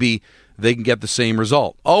 and maybe they can get the same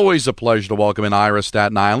result. Always a pleasure to welcome in Ira,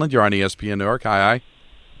 Staten Island. You're on ESPN New York. Hi.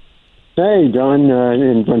 Hey, Don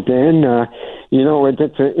and Dan. You know, it's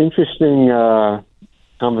an interesting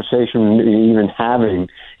conversation even having,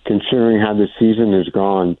 considering how the season has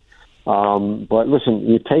gone. But listen,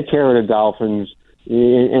 you take care of the Dolphins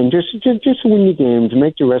and just win the games,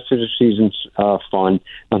 make the rest of the season fun.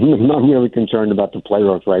 I'm not really concerned about the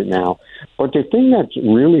playoffs right now. But the thing that's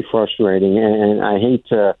really frustrating, and I hate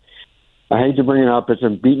to bring it up, it's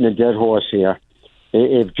beating a dead horse here.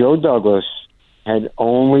 If Joe Douglas had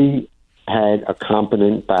only had a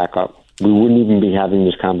competent backup, we wouldn't even be having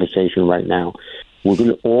this conversation right now. We're going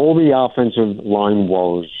to all the offensive line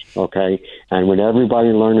woes, okay, and with everybody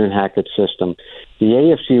learning Hackett's system, the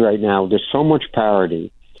AFC right now, there's so much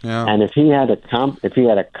parity. Yeah. And if he had a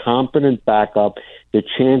competent backup, the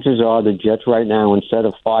chances are the Jets right now, instead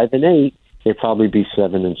of 5-8, they'd probably be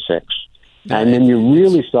 7-6. And then you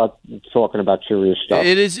really start talking about serious stuff.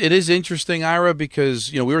 It is interesting, Ira,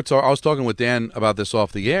 because I was talking with Dan about this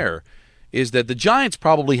off the air. Is that the Giants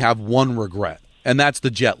probably have one regret, and that's the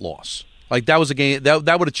Jet loss. Like, that was a game that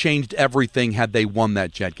would have changed everything had they won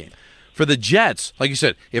that Jet game. For the Jets, like you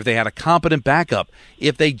said, if they had a competent backup,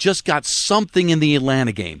 if they just got something in the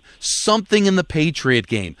Atlanta game, something in the Patriot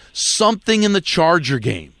game, something in the Charger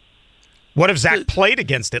game. What if Zach played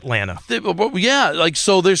against Atlanta?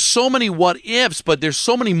 So there's so many what ifs, but there's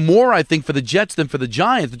so many more, I think, for the Jets than for the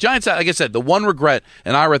Giants. The Giants, like I said, the one regret,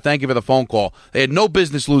 and Ira, thank you for the phone call, they had no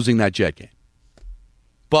business losing that Jet game.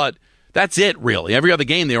 But that's it, really. Every other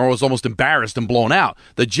game, they were almost embarrassed and blown out.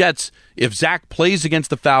 The Jets, if Zach plays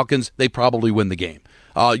against the Falcons, they probably win the game.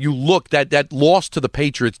 You look, that loss to the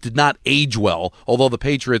Patriots did not age well, although the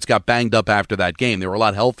Patriots got banged up after that game. They were a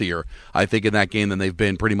lot healthier, I think, in that game than they've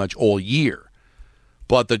been pretty much all year.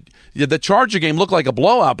 But the Charger game looked like a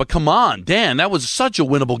blowout. But come on, Dan, that was such a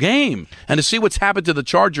winnable game. And to see what's happened to the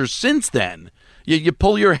Chargers since then, you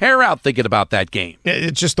pull your hair out thinking about that game.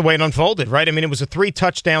 It's just the way it unfolded, right? I mean, it was a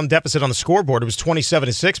 3-touchdown deficit on the scoreboard. It was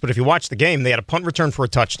 27-6, but if you watch the game, they had a punt return for a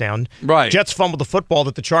touchdown. Right. Jets fumbled the football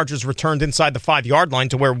that the Chargers returned inside the 5-yard line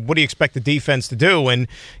to where, what do you expect the defense to do? And,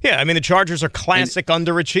 yeah, I mean, the Chargers are classic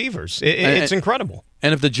underachievers. It's incredible.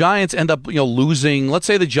 And if the Giants end up, losing, let's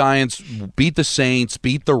say the Giants beat the Saints,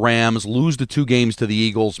 beat the Rams, lose the 2 games to the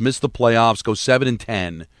Eagles, miss the playoffs, go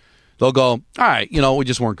 7-10, they'll go, all right, we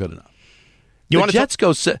just weren't good enough. Jets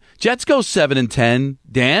go 7-10.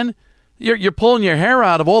 Dan, you're pulling your hair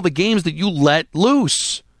out of all the games that you let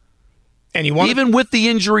loose. And even with the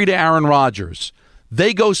injury to Aaron Rodgers,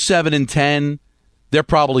 they go 7-10. They're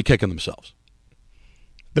probably kicking themselves.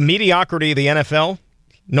 The mediocrity of the NFL,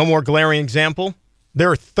 no more glaring example. There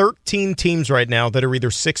are 13 teams right now that are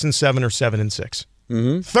either 6-7 or 7-6.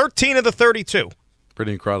 Mm-hmm. 13 of the 32.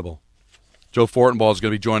 Pretty incredible. Joe Fortenbaugh is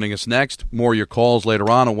going to be joining us next. More of your calls later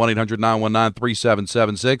on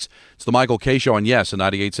 1-800-919-3776. It's the Michael K. Show on Yes, and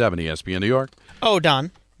 98.7 ESPN New York. Oh,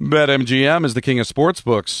 Don. BetMGM is the king of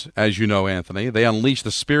sportsbooks, as you know, Anthony. They unleash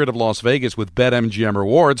the spirit of Las Vegas with BetMGM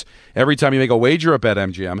rewards. Every time you make a wager at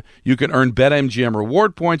BetMGM, you can earn BetMGM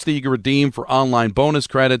reward points that you can redeem for online bonus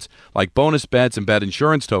credits like bonus bets and bet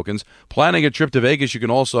insurance tokens. Planning a trip to Vegas, you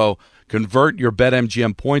can also convert your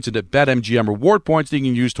BetMGM points into BetMGM reward points that you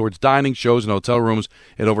can use towards dining, shows, and hotel rooms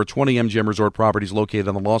at over 20 MGM resort properties located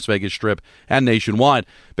on the Las Vegas Strip and nationwide.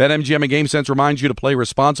 BetMGM and GameSense reminds you to play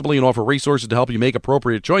responsibly and offer resources to help you make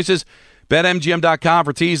appropriate choices. BetMGM.com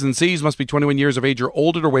for T's and C's. Must be 21 years of age or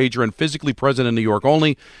older to wager and physically present in New York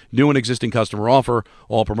only. New and existing customer offer.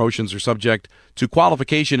 All promotions are subject to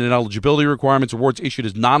qualification and eligibility requirements. Awards issued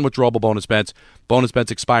as non-withdrawable bonus bets. Bonus bets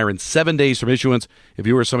expire in 7 days from issuance. If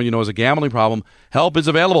you or someone you know has a gambling problem, help is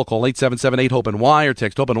available. Call 877-8-HOPE-NY or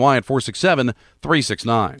text HOPE-NY at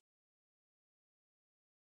 467-369.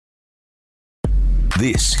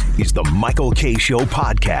 This is the Michael K. Show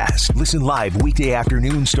podcast. Listen live weekday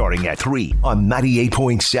afternoon starting at 3 on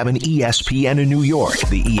 98.7 ESPN in New York,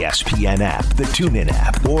 the ESPN app, the TuneIn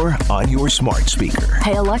app, or on your smart speaker.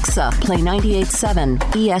 Hey, Alexa, play 98.7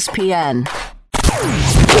 ESPN.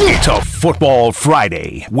 It's a Football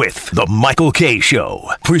Friday with the Michael K. Show,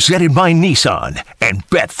 presented by Nissan and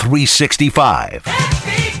Bet365.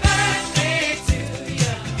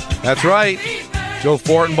 That's right. Joe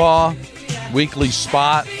Fortenbaugh. Weekly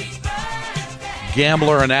spot,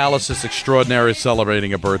 gambler analysis extraordinary,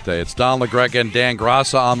 celebrating a birthday. It's Don LaGreca and Dan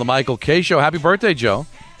Grassa on the Michael K. Show. Happy birthday, Joe.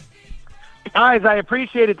 Guys, I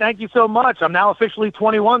appreciate it. Thank you so much. I'm now officially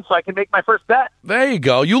 21, so I can make my first bet. There you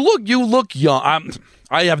go. You look young.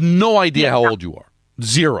 I have no idea how old you are.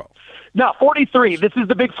 0. No, 43. This is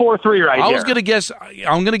the big 4-3 right here. I was going to guess.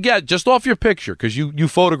 I'm going to get just off your picture because you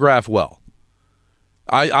photograph well.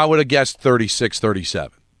 I would have guessed 36,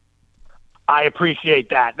 37. I appreciate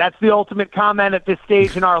that. That's the ultimate comment at this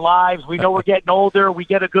stage in our lives. We know we're getting older. We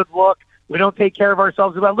get a good look. We don't take care of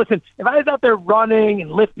ourselves well. Listen, if I was out there running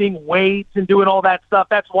and lifting weights and doing all that stuff,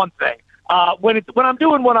 that's one thing. When I'm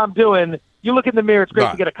doing what I'm doing, you look in the mirror, it's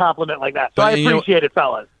great to get a compliment like that. So I appreciate it,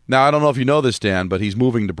 fellas. Now, I don't know if you know this, Dan, but he's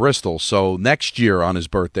moving to Bristol. So next year on his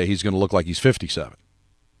birthday, he's going to look like he's 57.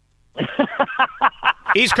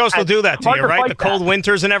 East Coast will do that to you, right? The cold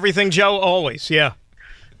winters and everything, Joe? Always, yeah.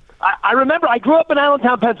 I remember I grew up in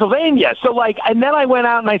Allentown, Pennsylvania. So, and then I went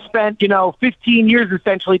out and I spent, 15 years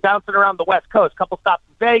essentially bouncing around the West Coast. A couple stops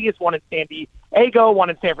in Vegas, one in San Diego,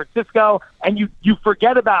 one in San Francisco. And you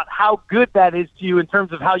forget about how good that is to you in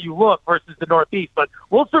terms of how you look versus the Northeast. But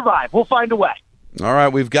we'll survive. We'll find a way. All right.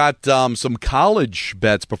 We've got some college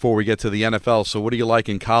bets before we get to the NFL. So what do you like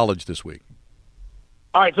in college this week?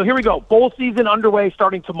 All right. So here we go. Bowl season underway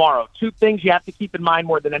starting tomorrow. 2 things you have to keep in mind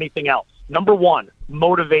more than anything else. Number 1,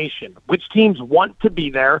 motivation. Which teams want to be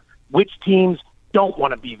there? Which teams don't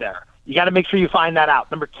want to be there? You got to make sure you find that out.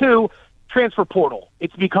 Number 2, transfer portal.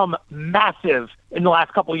 It's become massive in the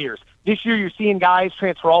last couple of years. This year, you're seeing guys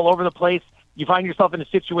transfer all over the place. You find yourself in a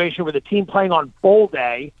situation where the team playing on bowl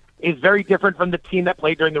day is very different from the team that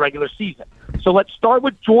played during the regular season. So let's start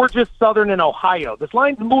with Georgia, Southern, and Ohio. This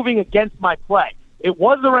line's moving against my play. It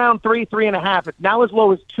was around 3.5. It's now as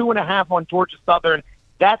low as 2.5 on Georgia Southern.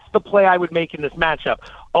 That's the play I would make in this matchup.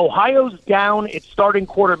 Ohio's down its starting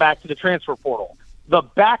quarterback to the transfer portal. The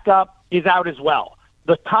backup is out as well.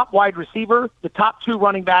 The top wide receiver, the top 2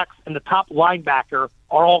 running backs, and the top linebacker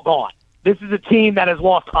are all gone. This is a team that has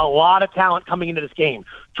lost a lot of talent coming into this game.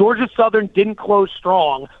 Georgia Southern didn't close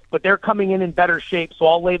strong, but they're coming in better shape, so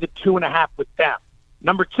I'll lay the 2.5 with them.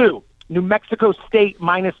 Number 2, New Mexico State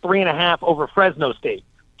 -3.5 over Fresno State.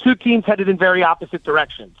 Two teams headed in very opposite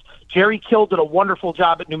directions. Jerry Kill did a wonderful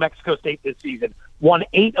job at New Mexico State this season, won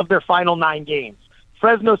 8 of their final 9 games.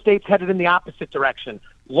 Fresno State's headed in the opposite direction,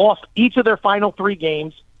 lost each of their final 3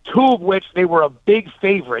 games, 2 of which they were a big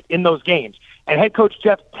favorite in those games. And head coach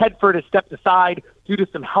Jeff Tedford has stepped aside due to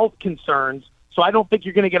some health concerns, so I don't think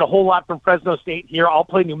you're going to get a whole lot from Fresno State here. I'll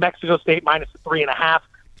play New Mexico State -3.5.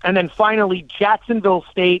 And then finally, Jacksonville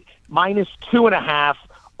State -2.5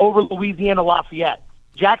 over Louisiana Lafayette.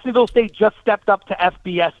 Jacksonville State just stepped up to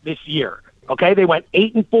FBS this year. Okay, they went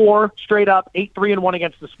 8-4 straight up, 8-3-1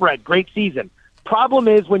 against the spread. Great season. Problem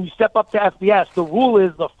is when you step up to FBS, the rule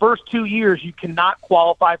is the first 2 years you cannot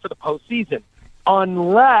qualify for the postseason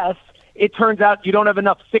unless it turns out you don't have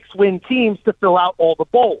enough 6-win teams to fill out all the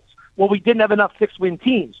bowls. Well, we didn't have enough 6-win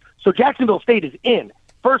teams, so Jacksonville State is in.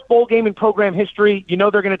 First bowl game in program history. You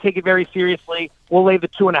know they're going to take it very seriously. We'll lay the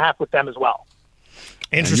 2.5 with them as well.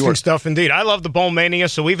 Interesting stuff indeed. I love the Bowl Mania,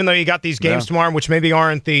 so even though you got these games tomorrow, which maybe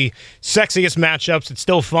aren't the sexiest matchups, it's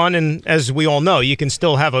still fun, and as we all know, you can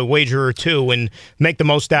still have a wager or two and make the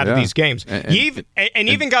most out of these games. You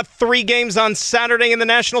even got 3 games on Saturday in the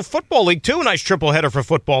National Football League, too. A nice triple header for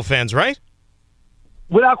football fans, right?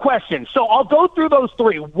 Without question. So I'll go through those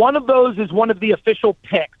 3. One of those is one of the official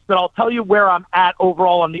picks, but I'll tell you where I'm at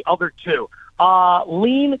overall on the other 2.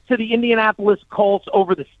 Lean to the Indianapolis Colts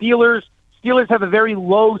over the Steelers. Steelers have a very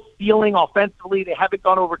low ceiling offensively. They haven't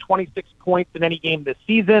gone over 26 points in any game this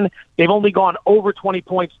season. They've only gone over 20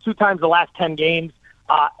 points 2 times the last 10 games.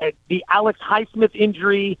 The Alex Highsmith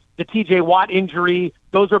injury, the TJ Watt injury,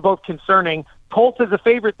 those are both concerning. Colts is a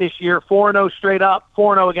favorite this year, 4-0 straight up,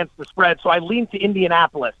 4-0 against the spread, so I lean to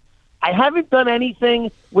Indianapolis. I haven't done anything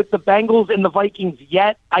with the Bengals and the Vikings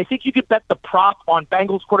yet. I think you could bet the prop on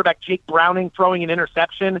Bengals quarterback Jake Browning throwing an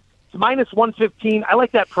interception. It's -115. I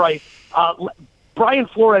like that price. Brian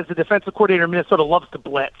Flores, the defensive coordinator in Minnesota, loves to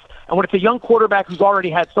blitz. And when it's a young quarterback who's already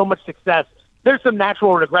had so much success, there's some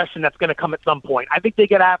natural regression that's going to come at some point. I think they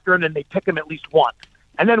get after him and they pick him at least once.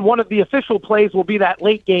 And then one of the official plays will be that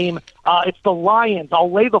late game. It's the Lions.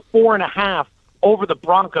 I'll lay the 4.5 over the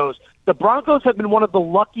Broncos. The Broncos have been one of the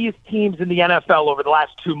luckiest teams in the NFL over the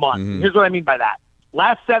last 2 months. Here's what I mean by that.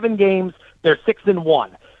 Last 7 games, they're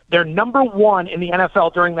 6-1. They're number 1 in the NFL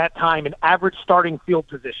during that time in average starting field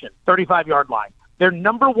position, 35-yard line. They're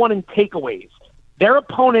number 1 in takeaways. Their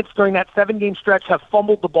opponents during that 7-game stretch have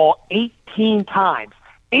fumbled the ball 18 times.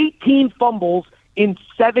 18 fumbles in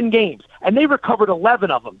 7 games, and they recovered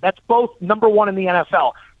 11 of them. That's both number 1 in the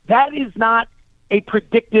NFL. That is not a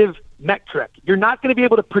predictive metric. You're not going to be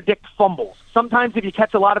able to predict fumbles. Sometimes if you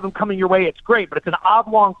catch a lot of them coming your way, it's great, but it's an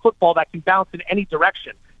oblong football that can bounce in any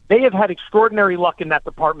direction. They have had extraordinary luck in that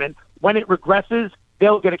department. When it regresses,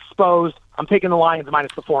 they'll get exposed. I'm taking the Lions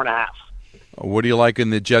minus the 4.5. What do you like in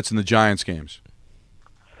the Jets and the Giants games?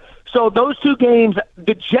 So those 2 games,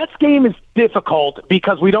 the Jets game is difficult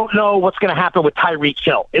because we don't know what's going to happen with Tyreek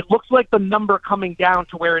Hill. It looks like the number coming down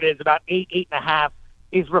to where it is, about 8.5,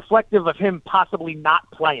 is reflective of him possibly not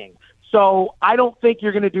playing. So I don't think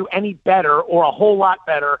you're going to do any better or a whole lot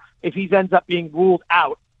better if he ends up being ruled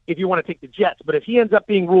out if you want to take the Jets. But if he ends up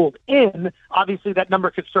being ruled in, obviously that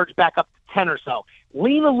number could surge back up to 10 or so.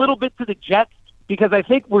 Lean a little bit to the Jets because I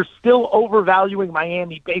think we're still overvaluing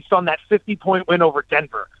Miami based on that 50-point win over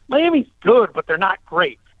Denver. Miami's good, but they're not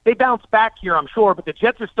great. They bounce back here, I'm sure, but the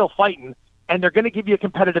Jets are still fighting, and they're going to give you a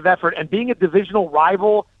competitive effort. And being a divisional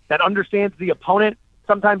rival that understands the opponent,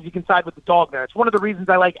 sometimes you can side with the dog there. It's one of the reasons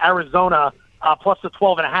I like Arizona plus the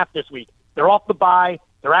 12.5 this week. They're off the bye.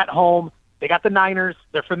 They're at home. They got the Niners.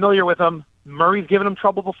 They're familiar with them. Murray's given them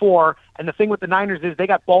trouble before. And the thing with the Niners is they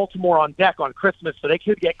got Baltimore on deck on Christmas, so they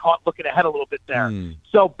could get caught looking ahead a little bit there.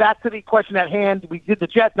 So back to the question at hand. We did the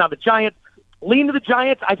Jets, now the Giants. Lean to the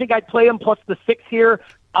Giants. I think I'd play them plus the 6 here.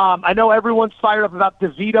 I know everyone's fired up about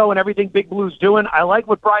DeVito and everything Big Blue's doing. I like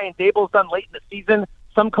what Brian Dable's done late in the season.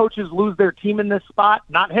 Some coaches lose their team in this spot.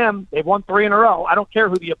 Not him. They've won 3 in a row. I don't care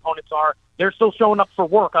who the opponents are. They're still showing up for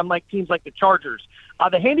work, unlike teams like the Chargers.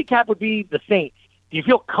 The handicap would be the Saints. Do you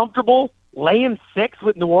feel comfortable laying 6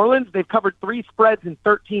 with New Orleans? They've covered 3 spreads in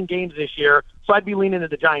 13 games this year, so I'd be leaning to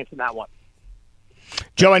the Giants in that one.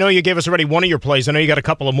 Joe, I know you gave us already one of your plays. I know you got a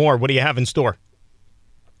couple of more. What do you have in store?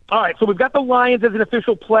 All right, so we've got the Lions as an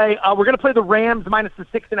official play. We're going to play the Rams minus the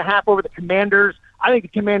 6.5 over the Commanders. I think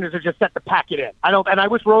the Commanders are just set to pack it in. I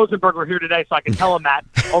wish Rosenberg were here today so I could tell him that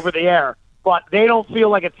over the air. But they don't feel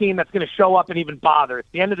like a team that's going to show up and even bother. It's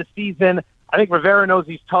the end of the season. I think Rivera knows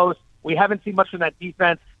he's toast. We haven't seen much from that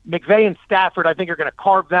defense. McVay and Stafford, I think, are going to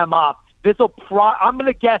carve them up. I'm going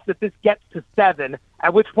to guess that this gets to 7,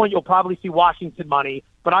 at which point you'll probably see Washington money,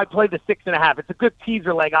 but I play the 6.5. It's a good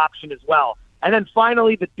teaser leg option as well. And then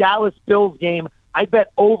finally, the Dallas Bills game, I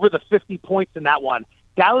bet over the 50 points in that one.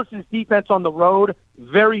 Dallas's defense on the road,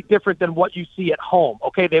 very different than what you see at home.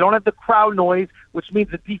 Okay, they don't have the crowd noise, which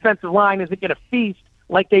means the defensive line isn't going to feast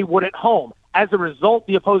like they would at home. As a result,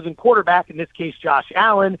 the opposing quarterback, in this case Josh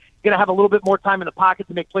Allen, is going to have a little bit more time in the pocket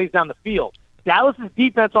to make plays down the field. Dallas's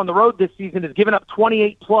defense on the road this season has given up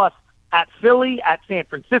 28+ at Philly, at San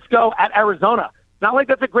Francisco, at Arizona. It's not like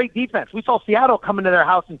that's a great defense. We saw Seattle come into their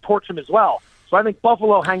house and torch them as well. So I think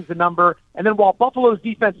Buffalo hangs the number. And then while Buffalo's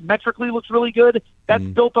defense metrically looks really good, that's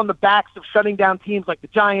built on the backs of shutting down teams like the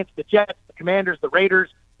Giants, the Jets, the Commanders, the Raiders.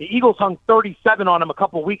 The Eagles hung 37 on them a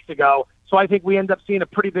couple weeks ago. So I think we end up seeing a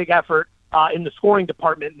pretty big effort in the scoring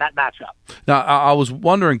department in that matchup. Now, I was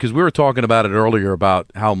wondering, because we were talking about it earlier, about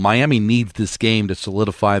how Miami needs this game to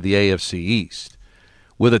solidify the AFC East.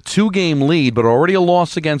 With a 2-game lead, but already a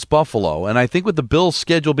loss against Buffalo, and I think with the Bills'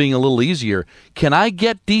 schedule being a little easier, can I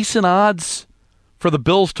get decent odds for the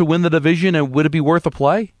Bills to win the division, and would it be worth a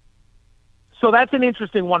play? So that's an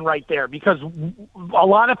interesting one right there, because a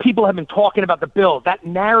lot of people have been talking about the Bills. That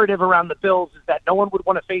narrative around the Bills is that no one would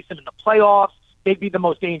want to face them in the playoffs. They'd be the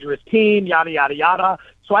most dangerous team, yada, yada, yada.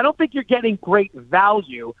 So I don't think you're getting great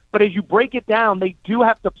value. But as you break it down, they do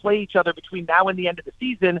have to play each other between now and the end of the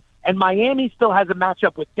season. And Miami still has a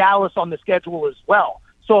matchup with Dallas on the schedule as well.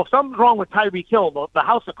 So if something's wrong with Tyreek Hill, the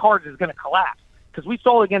house of cards is going to collapse. Because we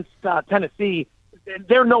saw against Tennessee,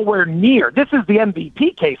 they're nowhere near. This is the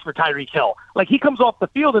MVP case for Tyreek Hill. Like, he comes off the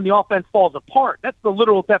field and the offense falls apart. That's the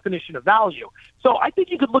literal definition of value. So I think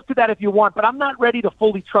you could look to that if you want, but I'm not ready to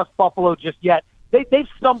fully trust Buffalo just yet. They've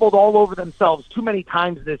stumbled all over themselves too many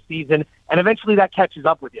times this season, and eventually that catches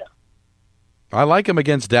up with you. I like him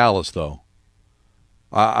against Dallas, though.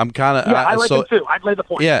 I'm kind of I like him too. I'd lay the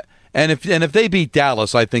point. Yeah, and if they beat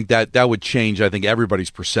Dallas, I think that would change. I think everybody's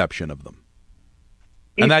perception of them.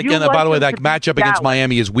 And by the way, that matchup against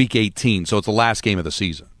Miami is Week 18, so it's the last game of the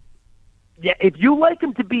season. Yeah, if you like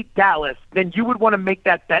them to beat Dallas, then you would want to make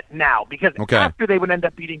that bet now, because after they would end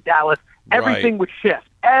up beating Dallas, everything would shift.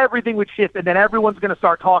 Everything would shift, and then everyone's going to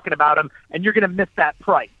start talking about them, and you're going to miss that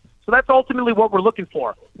price. So that's ultimately what we're looking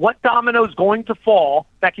for. What domino is going to fall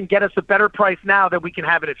that can get us a better price now that we can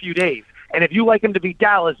have in a few days? And if you like them to beat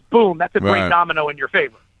Dallas, boom, that's a great domino in your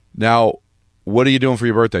favor. Now, what are you doing for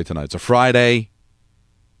your birthday tonight? It's a Friday.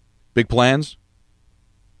 Big plans?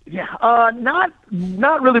 Yeah, not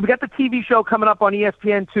really. We got the TV show coming up on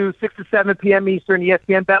ESPN2, 6 to 7 p.m. Eastern,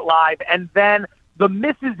 ESPN Bet Live, and then the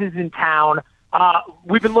missus is in town.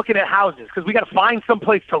 We've been looking at houses because we got to find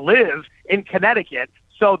someplace to live in Connecticut.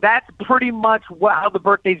 So that's pretty much how the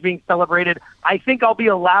birthday's being celebrated. I think I'll be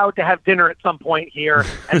allowed to have dinner at some point here,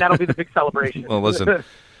 and that'll be the big celebration. Well, listen,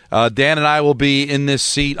 Dan and I will be in this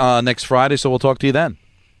seat next Friday, so we'll talk to you then.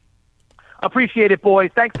 Appreciate it, boys.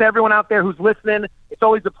 Thanks to everyone out there who's listening. It's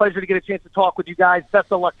always a pleasure to get a chance to talk with you guys.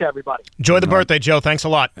 Best of luck to everybody. Enjoy the birthday, Joe. Thanks a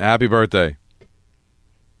lot. Happy birthday.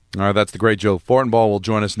 All right, that's the great Joe Fortenbaugh. Will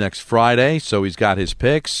join us next Friday, so he's got his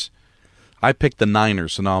picks. I picked the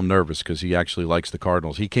Niners, so now I'm nervous because he actually likes the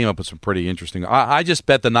Cardinals. He came up with some pretty interesting. I just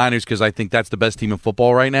bet the Niners because I think that's the best team in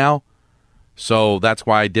football right now. So that's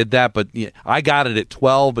why I did that. But yeah, I got it at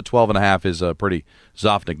 12, but 12.5 is a pretty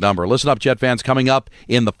Zofnik number. Listen up, Jet fans. Coming up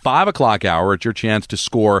in the 5 o'clock hour, it's your chance to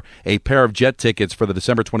score a pair of Jet tickets for the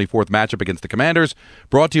December 24th matchup against the Commanders.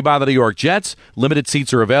 Brought to you by the New York Jets. Limited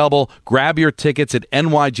seats are available. Grab your tickets at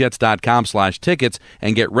nyjets.com/tickets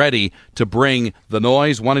and get ready to bring the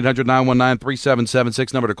noise.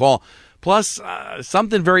 1-800-919-3776 number to call. Plus,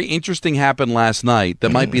 something very interesting happened last night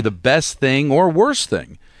that might be the best thing or worst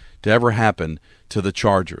thing to ever happen to the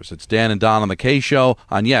Chargers. It's Dan and Don on the K Show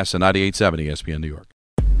on Yes and 98.7 ESPN New York.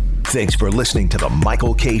 Thanks for listening to the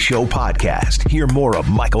Michael K Show podcast. Hear more of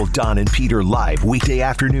Michael, Don, and Peter live weekday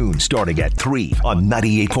afternoons starting at 3 on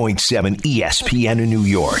 98.7 ESPN in New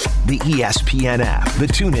York, the ESPN app, the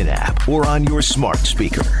TuneIn app, or on your smart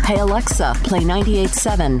speaker. Hey Alexa, play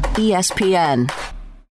 98.7 ESPN.